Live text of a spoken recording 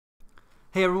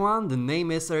Hey everyone, the name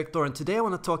is Erik, and today I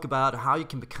want to talk about how you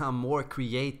can become more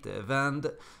creative. And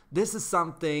this is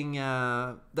something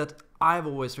that I've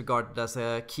always regarded as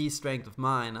a key strength of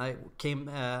mine. I came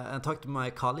and talked to my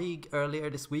colleague earlier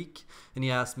this week, and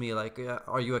he asked me like,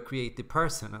 "Are you a creative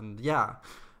person?" And yeah,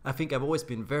 I think I've always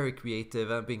been very creative.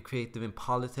 I've been creative in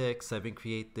politics. I've been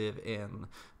creative in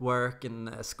work,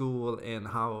 in school, in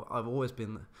how I've always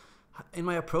been in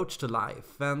my approach to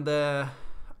life. And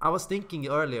I was thinking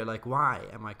earlier, like, why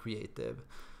am I creative?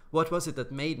 What was it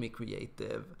that made me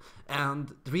creative?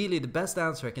 And really, the best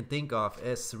answer I can think of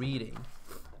is reading.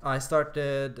 I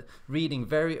started reading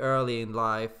very early in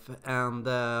life, and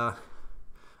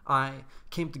I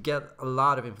came to get a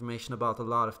lot of information about a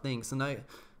lot of things. And I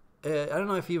don't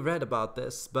know if you read about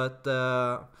this, but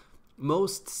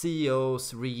most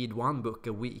CEOs read one book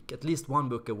a week, at least one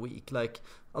book a week. Like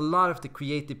a lot of the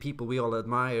creative people we all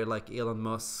admire, like Elon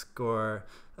Musk or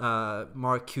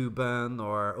Mark Cuban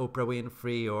or Oprah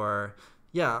Winfrey, or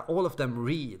yeah, all of them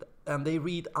read, and they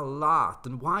read a lot.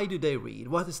 And why do they read?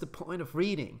 What is the point of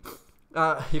reading?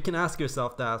 You can ask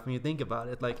yourself that when you think about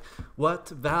it. Like, what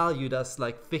value does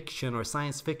like fiction or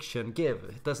science fiction give?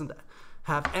 It doesn't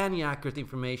have any accurate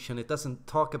information. It doesn't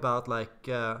talk about like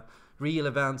real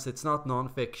events. It's not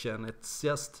non-fiction. It's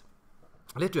just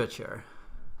literature.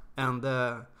 And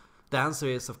the answer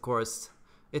is, of course,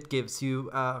 it gives you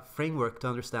a framework to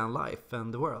understand life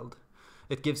and the world.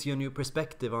 It gives you a new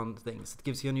perspective on things. It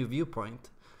gives you a new viewpoint.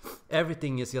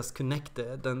 Everything is just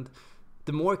connected, and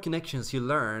the more connections you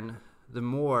learn, the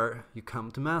more you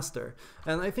come to master.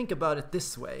 And I think about it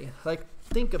this way. Like,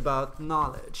 think about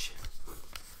knowledge.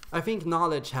 I think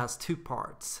knowledge has two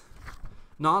parts.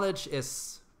 Knowledge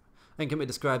is and can be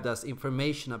described as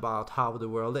information about how the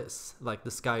world is, like the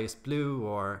sky is blue,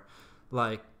 or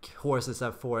like horses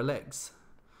have four legs.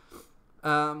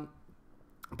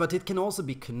 But it can also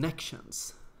be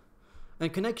connections.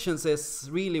 And connections is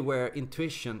really where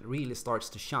intuition really starts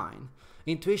to shine.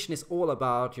 Intuition is all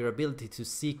about your ability to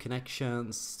see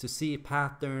connections, to see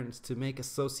patterns, to make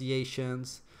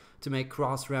associations, to make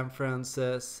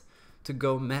cross-references, to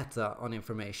go meta on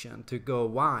information, to go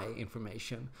why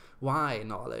information, why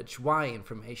knowledge, why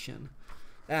information.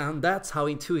 And that's how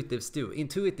intuitives do.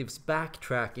 Intuitives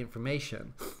backtrack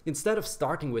information. Instead of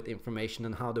starting with information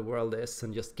and how the world is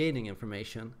and just gaining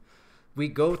information, we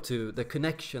go to the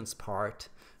connections part,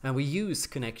 and we use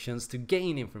connections to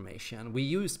gain information. We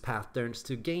use patterns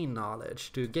to gain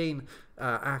knowledge, to gain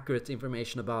accurate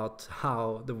information about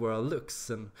how the world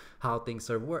looks and how things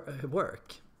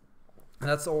work. And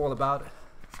that's all about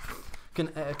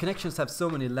connections. Have so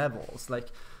many levels. Like,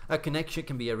 a connection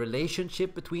can be a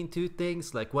relationship between two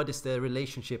things. Like, what is the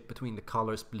relationship between the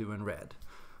colors blue and red?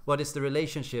 What is the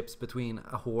relationships between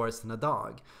a horse and a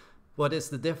dog? What is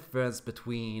the difference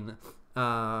between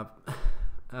a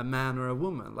man or a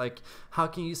woman? Like, how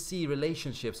can you see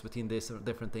relationships between these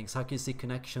different things? How can you see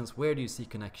connections? Where do you see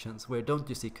connections? Where don't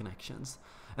you see connections?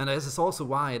 And this is also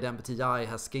why the MBTI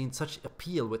has gained such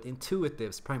appeal with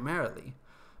intuitives primarily,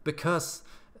 because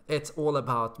it's all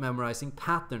about memorizing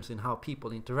patterns in how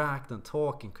people interact and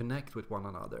talk and connect with one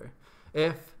another.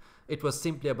 If it was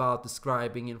simply about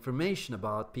describing information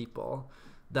about people,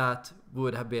 that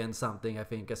would have been something I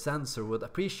think a sensor would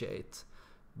appreciate.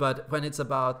 But when it's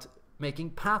about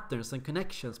making patterns and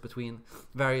connections between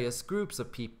various groups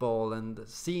of people and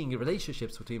seeing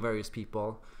relationships between various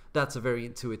people, that's a very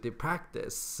intuitive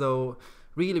practice. So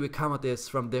really we come at this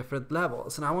from different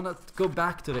levels. And I want to go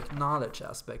back to the knowledge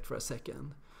aspect for a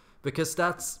second, because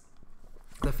that's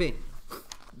the thing.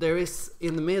 There is,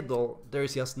 in the middle, there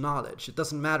is just knowledge. It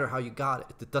doesn't matter how you got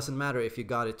it. It doesn't matter if you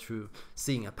got it through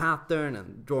seeing a pattern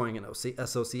and drawing an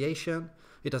association.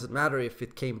 It doesn't matter if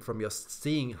it came from just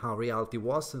seeing how reality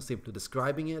was and simply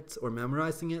describing it or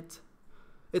memorizing it.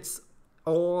 It's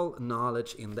all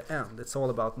knowledge in the end. It's all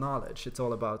about knowledge. It's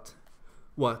all about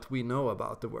what we know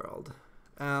about the world.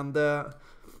 And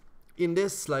in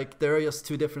this, like, there are just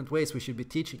two different ways we should be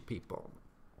teaching people.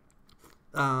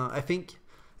 I think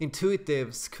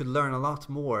intuitives could learn a lot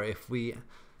more if we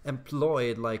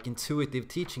employed like intuitive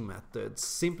teaching methods.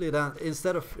 Simply that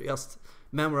instead of just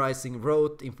memorizing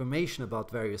rote information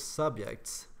about various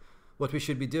subjects, what we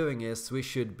should be doing is we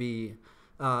should be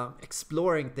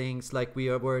exploring things like we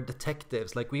were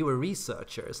detectives, like we were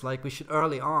researchers. Like, we should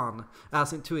early on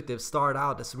as intuitives start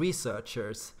out as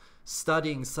researchers,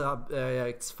 studying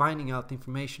subjects, finding out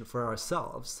information for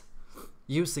ourselves,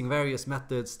 using various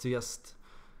methods to just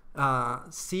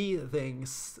see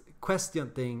things,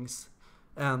 question things,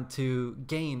 and to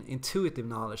gain intuitive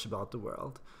knowledge about the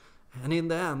world. And in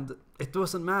the end, it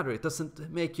doesn't matter. It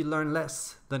doesn't make you learn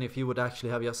less than if you would actually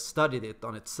have just studied it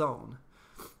on its own.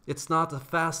 It's not a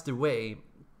faster way.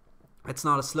 It's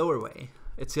not a slower way.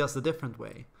 It's just a different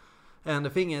way. And the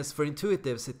thing is, for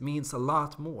intuitives, it means a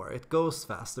lot more. It goes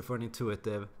faster for an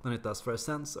intuitive than it does for a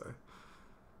sensor.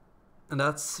 And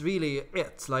that's really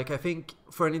it. Like, I think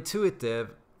for an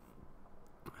intuitive,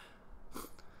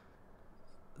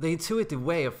 the intuitive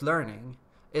way of learning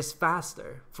is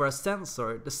faster. For a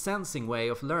sensor, the sensing way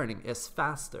of learning is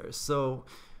faster. So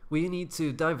we need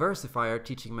to diversify our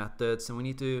teaching methods, and we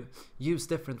need to use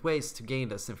different ways to gain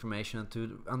this information and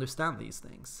to understand these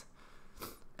things.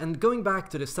 And going back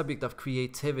to the subject of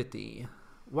creativity,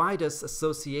 why does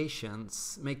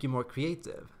associations make you more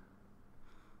creative?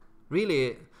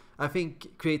 Really, I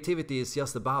think creativity is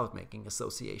just about making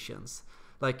associations.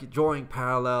 Like drawing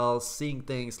parallels, seeing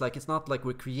things. Like, it's not like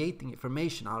we're creating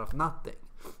information out of nothing.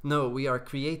 No, we are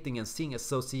creating and seeing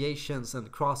associations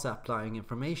and cross-applying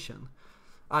information.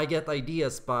 I get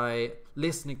ideas by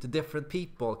listening to different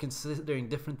people, considering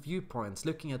different viewpoints,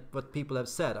 looking at what people have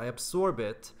said. I absorb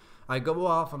it. I go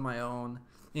off on my own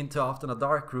into often a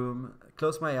dark room,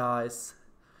 close my eyes,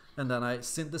 and then I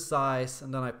synthesize,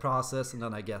 and then I process, and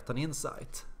then I get an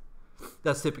insight.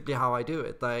 That's typically how I do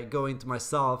it. I go into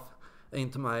myself,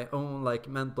 into my own like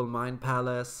mental mind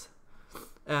palace,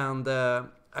 and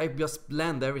I just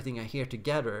blend everything I hear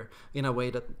together in a way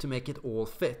that to make it all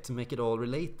fit, to make it all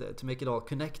related, to make it all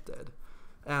connected.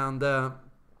 And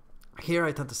here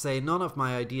I tend to say none of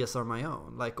my ideas are my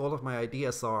own. Like, all of my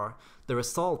ideas are the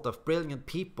result of brilliant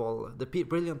people, the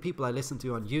brilliant people I listen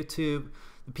to on YouTube,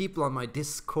 the people on my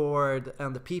Discord,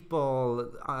 and the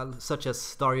people such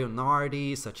as Dario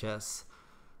Nardi, such as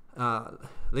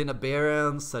Lina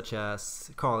Behrens, such as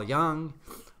Carl Jung.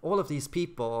 All of these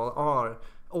people are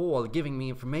all giving me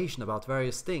information about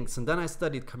various things. And then I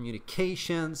studied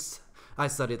communications, I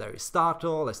studied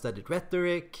Aristotle, I studied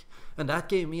rhetoric, and that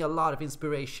gave me a lot of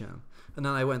inspiration. And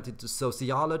then I went into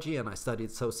sociology and I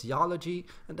studied sociology,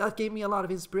 and that gave me a lot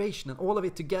of inspiration. And all of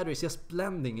it together is just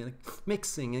blending and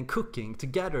mixing and cooking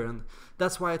together. And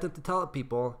that's why I tend to tell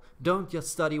people, don't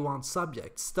just study one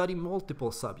subject, study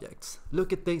multiple subjects.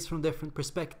 Look at things from different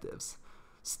perspectives.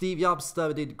 Steve Jobs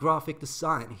studied graphic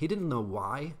design. He didn't know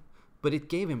why, but it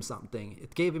gave him something.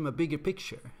 It gave him a bigger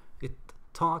picture. It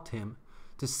taught him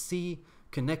to see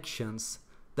connections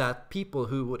that people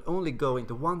who would only go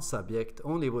into one subject,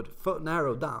 only would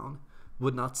narrow down,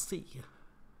 would not see.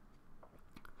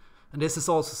 And this is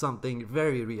also something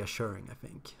very reassuring, I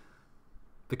think.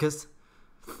 Because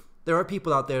there are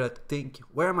people out there that think,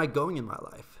 where am I going in my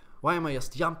life? Why am I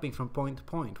just jumping from point to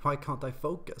point? Why can't I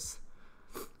focus?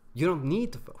 You don't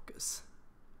need to focus.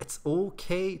 It's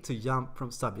okay to jump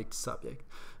from subject to subject,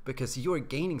 because you're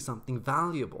gaining something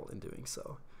valuable in doing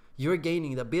so. You're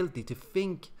gaining the ability to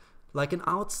think like an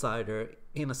outsider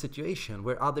in a situation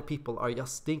where other people are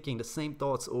just thinking the same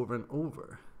thoughts over and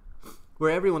over.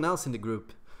 Where everyone else in the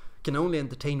group can only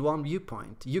entertain one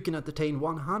viewpoint, you can entertain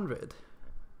 100.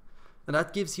 And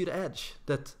that gives you the edge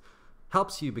that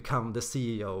helps you become the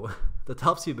CEO, that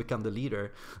helps you become the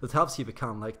leader, that helps you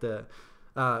become like the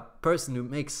person who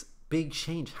makes big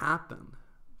change happen.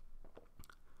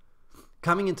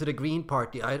 Coming into the Green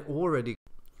Party,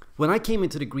 when I came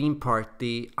into the Green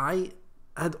Party, I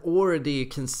had already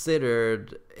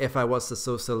considered if I was a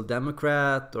social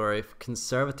democrat, or if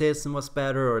conservatism was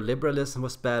better or liberalism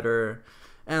was better.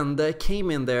 And I came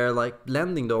in there like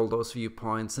blending all those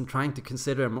viewpoints and trying to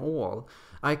consider them all.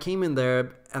 I came in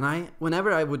there, and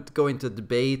whenever I would go into a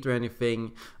debate or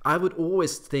anything, I would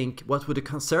always think, what would a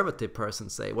conservative person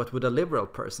say? What would a liberal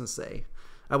person say?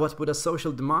 What would a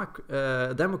social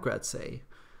democrat say?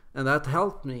 And that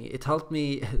helped me. It helped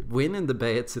me win in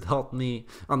debates. It helped me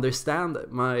understand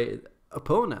my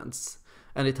opponents.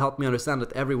 And it helped me understand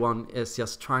that everyone is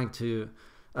just trying to...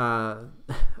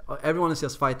 everyone is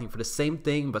just fighting for the same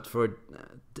thing, but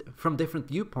from different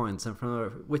viewpoints and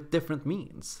with different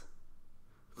means.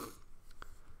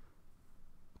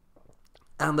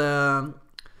 And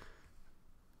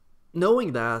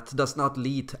knowing that does not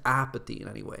lead to apathy in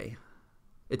any way.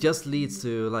 It just leads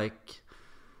to like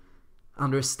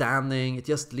understanding. It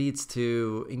just leads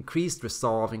to increased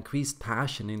resolve, increased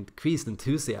passion, increased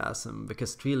enthusiasm.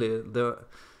 Because really, the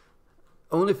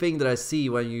only thing that I see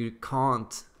when you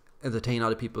can't entertain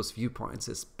other people's viewpoints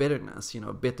is bitterness.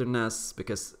 Bitterness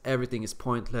because everything is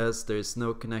pointless. There is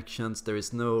no connections. There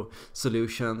is no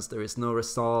solutions. There is no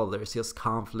resolve. There is just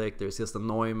conflict. There is just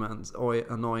annoyance.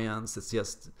 It's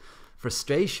just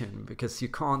frustration, because you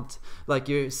can't, like,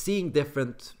 you're seeing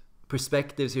different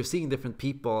perspectives, you're seeing different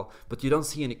people, but you don't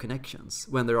see any connections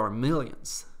when there are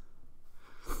millions.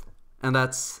 And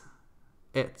that's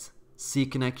it. See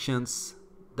connections.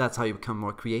 That's how you become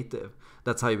more creative.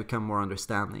 That's how you become more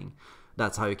understanding.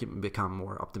 That's how you can become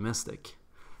more optimistic.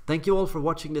 Thank you all for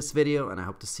watching this video, and I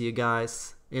hope to see you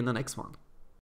guys in the next one.